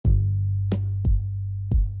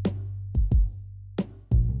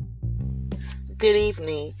good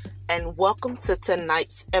evening, and welcome to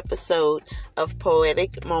tonight's episode of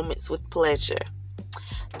Poetic Moments with Pleasure.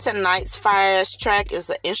 Tonight's fire-ass track is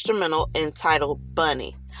an instrumental entitled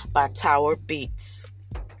Bunny by Tower Beats.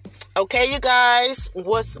 Okay, you guys,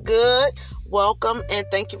 what's good? Welcome, and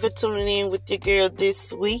thank you for tuning in with your girl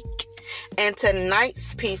this week. And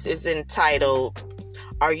tonight's piece is entitled,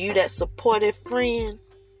 Are You That Supportive Friend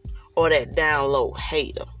or That Down Low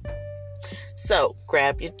Hater? So,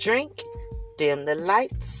 grab your drink, dim the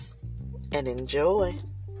lights, and enjoy.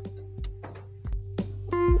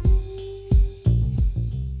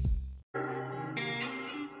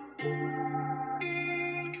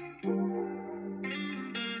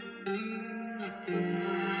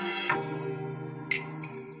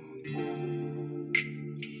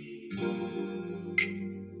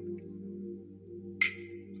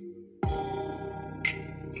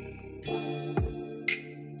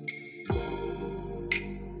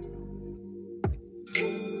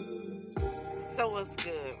 So what's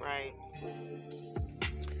good, right?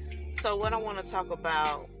 So what I want to talk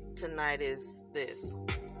about tonight is this.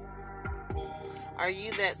 Are you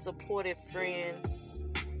that supportive friend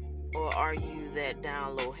or are you that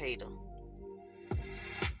down low hater?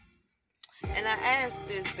 And I ask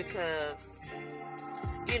this because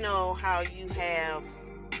you know how you have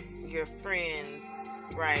your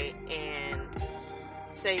friends, right? And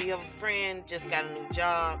say you have a friend just got a new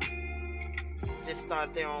job, just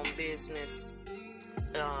started their own business,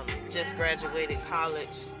 just graduated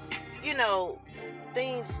college,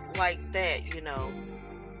 things like that,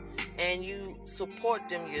 and you support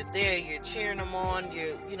them, you're there, you're cheering them on,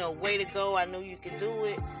 you're, way to go, I know you can do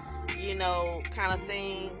it, kind of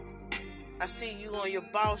thing. I see you on your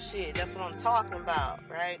boss shit, that's what I'm talking about,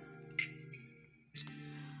 right?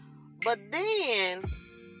 But then,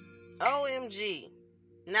 OMG,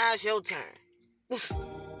 now it's your turn.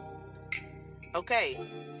 Okay.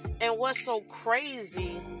 And what's so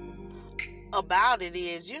crazy about it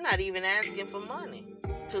is you're not even asking for money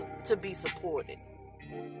to be supported.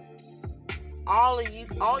 All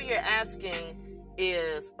you're asking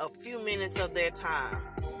is a few minutes of their time.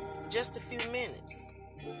 Just a few minutes.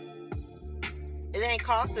 It ain't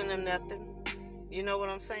costing them nothing. You know what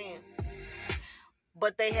I'm saying?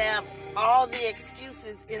 But they have all the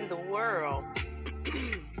excuses in the world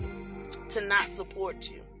to not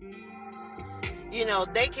support you.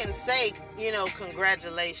 They can say,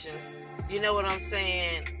 congratulations. You know what I'm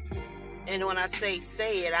saying? And when I say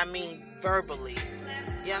it, I mean verbally.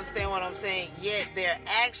 You understand what I'm saying? Yet their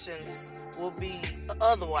actions will be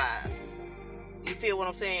otherwise. You feel what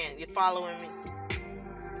I'm saying? You following me?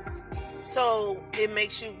 So it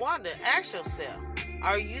makes you wonder. Ask yourself,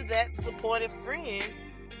 are you that supportive friend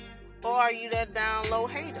or are you that down low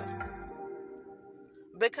hater?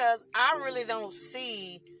 Because I really don't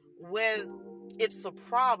see where it's a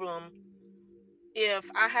problem if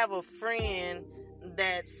I have a friend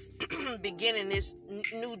that's beginning this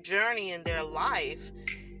new journey in their life,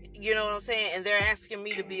 you know what I'm saying, and they're asking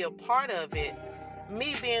me to be a part of it.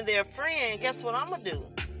 Me being their friend, guess what I'm going to do?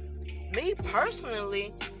 Me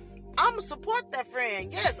personally, I'm going to support that friend.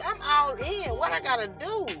 Yes, I'm all in. What I got to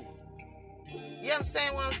do? You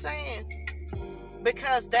understand what I'm saying?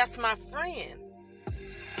 Because that's my friend.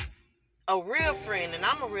 A real friend, and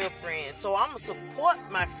I'm a real friend, so I'm gonna support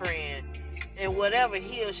my friend in whatever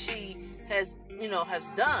he or she has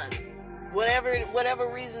done, whatever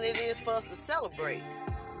reason it is for us to celebrate.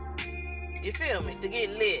 You feel me? To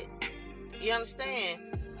get lit. You understand?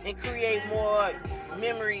 And create more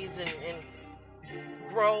memories and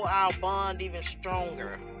grow our bond even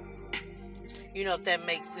stronger. If that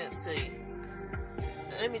makes sense to you.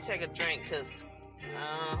 Let me take a drink, cause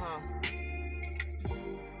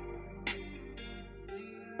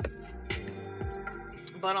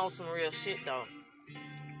but on some real shit though.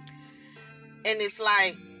 And it's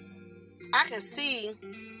like I can see,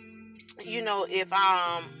 if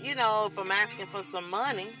I'm asking for some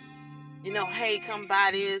money, hey, come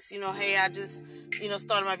buy this, hey, I just,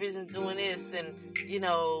 started my business doing this and,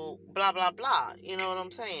 blah, blah, blah. You know what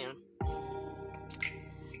I'm saying?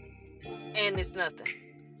 And it's nothing.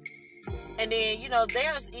 And then,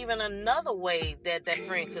 there's even another way that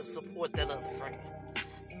friend could support that other friend.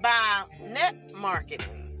 By net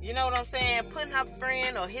marketing, you know what I'm saying? Putting her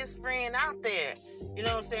friend or his friend out there. You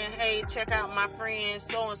know what I'm saying? Hey, check out my friend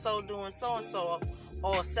so-and-so doing so-and-so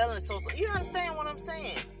or selling so-and-so. You understand what I'm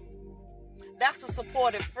saying? That's a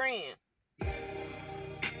supportive friend.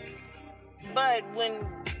 But when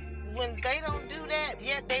they don't do that,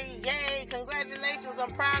 yet yay, congratulations, I'm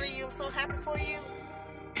proud of you, I'm so happy for you.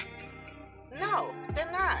 No,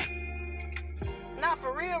 they're not. Not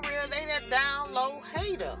for real, they that down low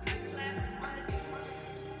hater.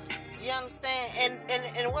 understand?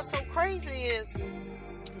 And what's so crazy is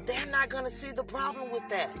they're not gonna see the problem with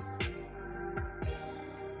that.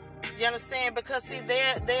 You understand? Because see,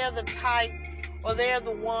 they're the type, or they're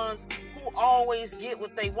the ones who always get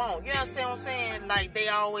what they want. You understand what I'm saying? Like they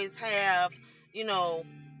always have,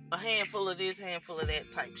 a handful of this, handful of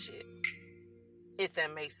that type shit. If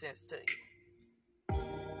that makes sense to you.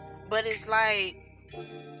 But it's like,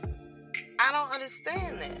 I don't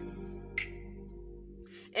understand that.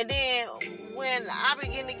 And then when I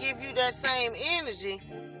begin to give you that same energy,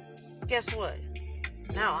 guess what?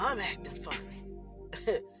 Now I'm acting funny.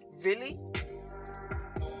 Really?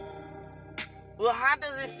 Well, how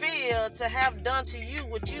does it feel to have done to you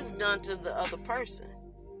what you've done to the other person?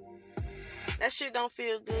 That shit don't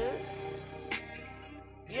feel good.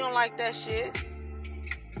 You don't like that shit.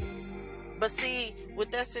 But see,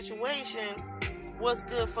 with that situation, what's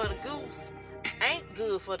good for the goose ain't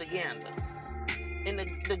good for the gander. And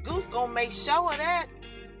the goose gonna make sure of that.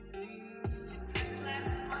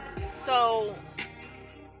 So,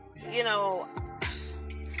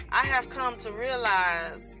 I have come to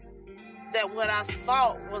realize that what I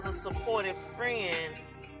thought was a supportive friend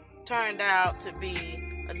turned out to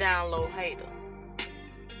be a down low hater.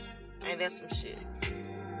 Ain't that some shit?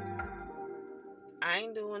 I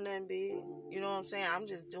ain't doing nothing big. You know what I'm saying? I'm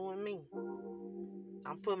just doing me.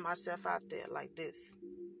 I'm putting myself out there like this.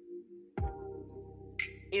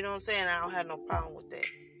 You know what I'm saying? I don't have no problem with that.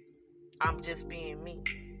 I'm just being me.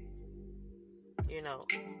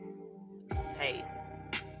 Hey.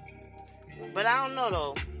 But I don't know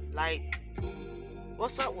though. Like,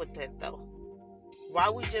 what's up with that though? Why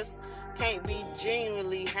we just can't be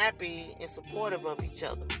genuinely happy and supportive of each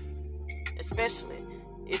other? Especially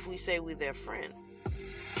if we say we're their friend.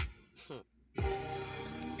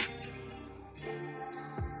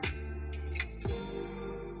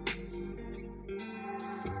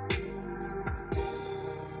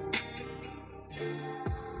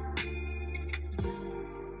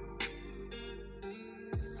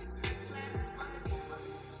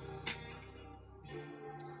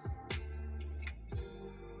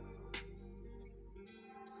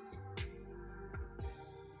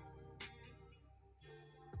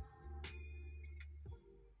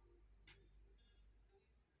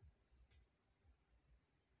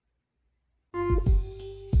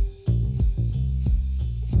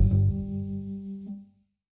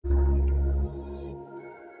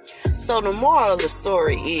 So the moral of the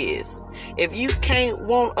story is, if you can't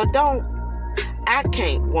want a don't, I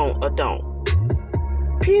can't want a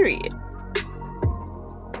don't. Period.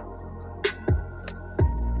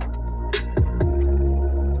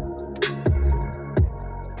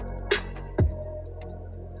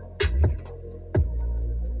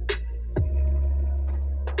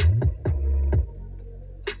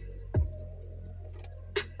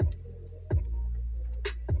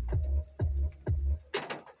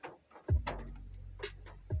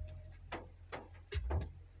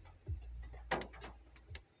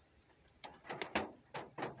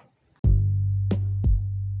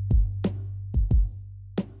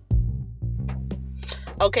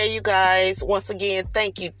 Okay, you guys, once again,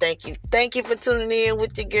 thank you for tuning in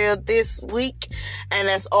with your girl this week. And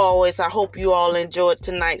as always, I hope you all enjoyed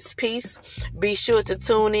tonight's piece. Be sure to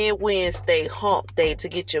tune in Wednesday, Hump Day, to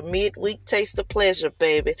get your midweek taste of pleasure,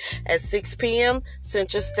 baby, at 6 p.m.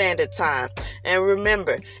 Central Standard Time. And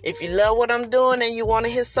remember, if you love what I'm doing and you want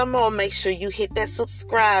to hear some more, make sure you hit that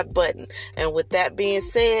subscribe button. And with that being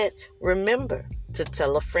said, remember to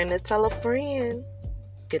tell a friend to tell a friend.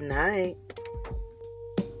 Good night.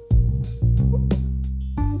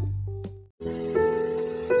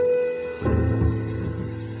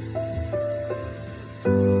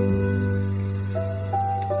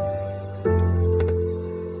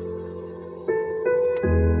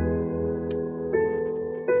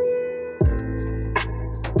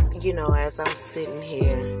 As I'm sitting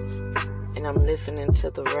here and I'm listening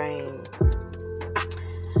to the rain,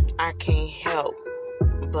 I can't help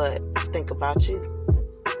but think about you.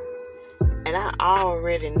 And I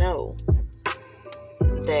already know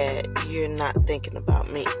that you're not thinking about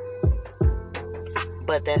me.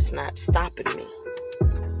 But that's not stopping me.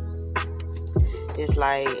 It's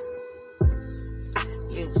like,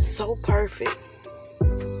 you so perfect,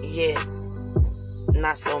 yet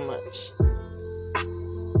not so much.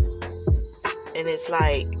 And it's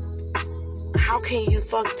like, how can you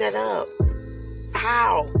fuck that up?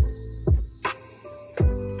 How?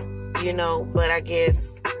 But I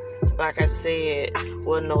guess, like I said,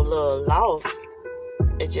 wasn't no love lost.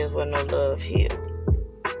 It just wasn't no love healed.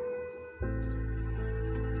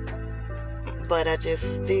 But I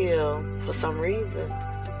just still, for some reason,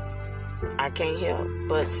 I can't help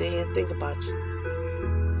but sit here and think about you.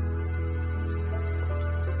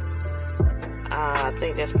 I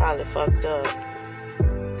think that's probably fucked up.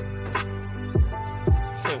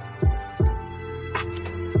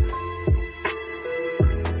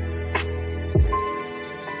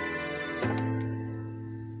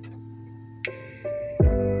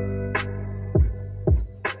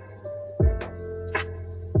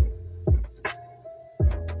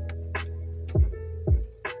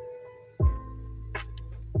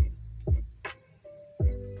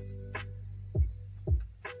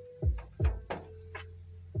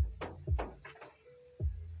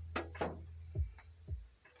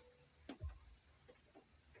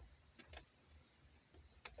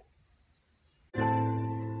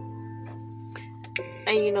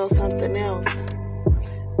 And you know something else?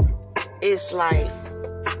 It's like,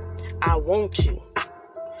 I want you,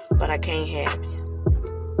 but I can't have you.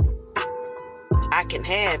 I can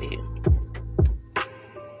have you,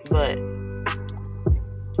 but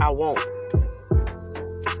I won't.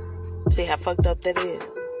 See how fucked up that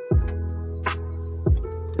is?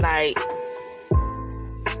 Like,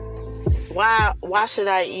 why should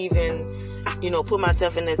I even, put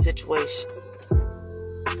myself in that situation?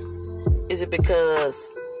 Is it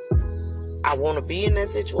because I want to be in that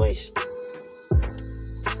situation?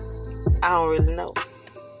 I don't really know.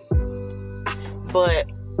 But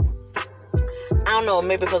I don't know,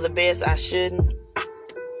 maybe for the best I shouldn't.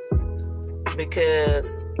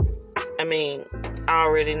 Because, I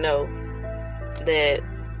already know that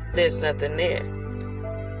there's nothing there.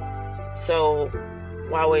 So,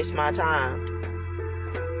 why waste my time?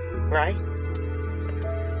 Right?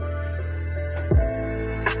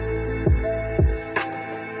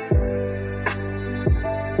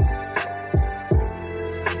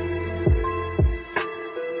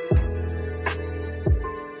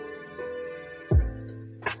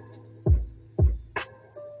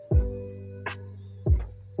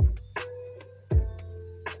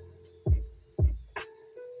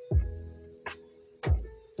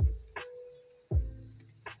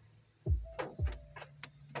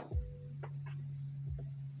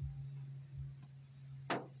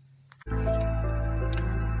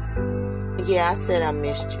 Yeah, I said I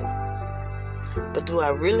missed you. But do I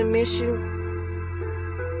really miss you?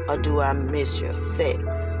 Or do I miss your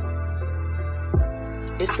sex?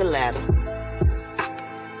 It's the latter.